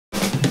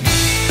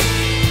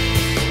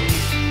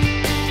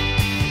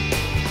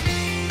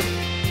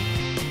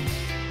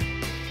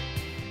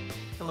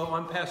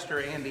Pastor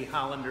Andy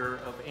Hollander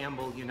of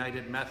Amble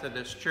United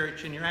Methodist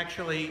Church, and you're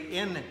actually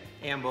in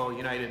Amble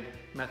United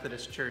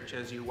Methodist Church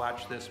as you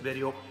watch this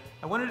video.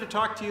 I wanted to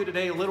talk to you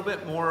today a little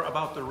bit more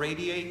about the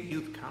Radiate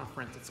Youth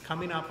Conference. It's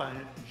coming up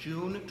on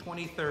June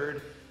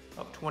 23rd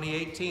of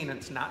 2018.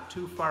 It's not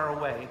too far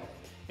away.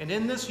 And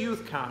in this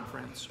youth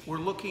conference, we're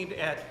looking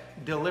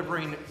at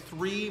delivering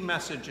 3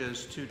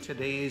 messages to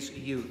today's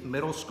youth,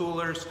 middle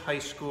schoolers, high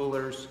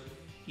schoolers,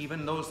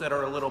 even those that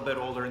are a little bit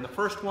older. And the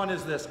first one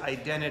is this: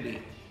 identity.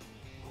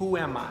 Who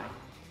am I?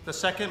 The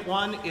second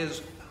one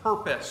is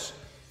purpose.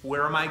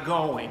 Where am I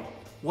going?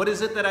 What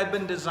is it that I've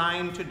been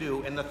designed to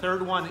do? And the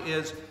third one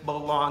is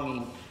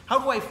belonging. How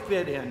do I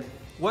fit in?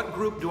 What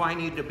group do I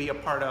need to be a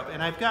part of?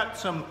 And I've got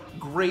some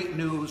great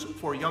news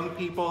for young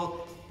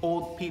people,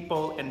 old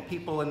people, and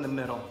people in the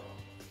middle.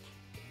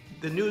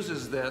 The news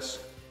is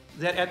this: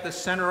 that at the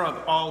center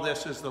of all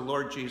this is the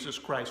Lord Jesus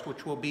Christ,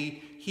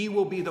 He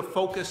will be the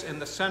focus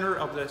and the center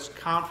of this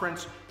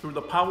conference. Through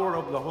the power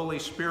of the Holy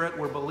Spirit,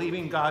 we're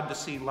believing God to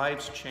see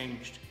lives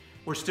changed.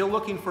 We're still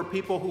looking for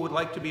people who would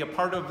like to be a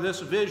part of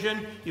this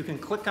vision. You can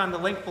click on the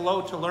link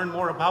below to learn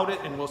more about it,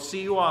 and we'll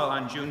see you all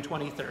on June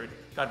 23rd.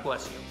 God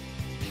bless you.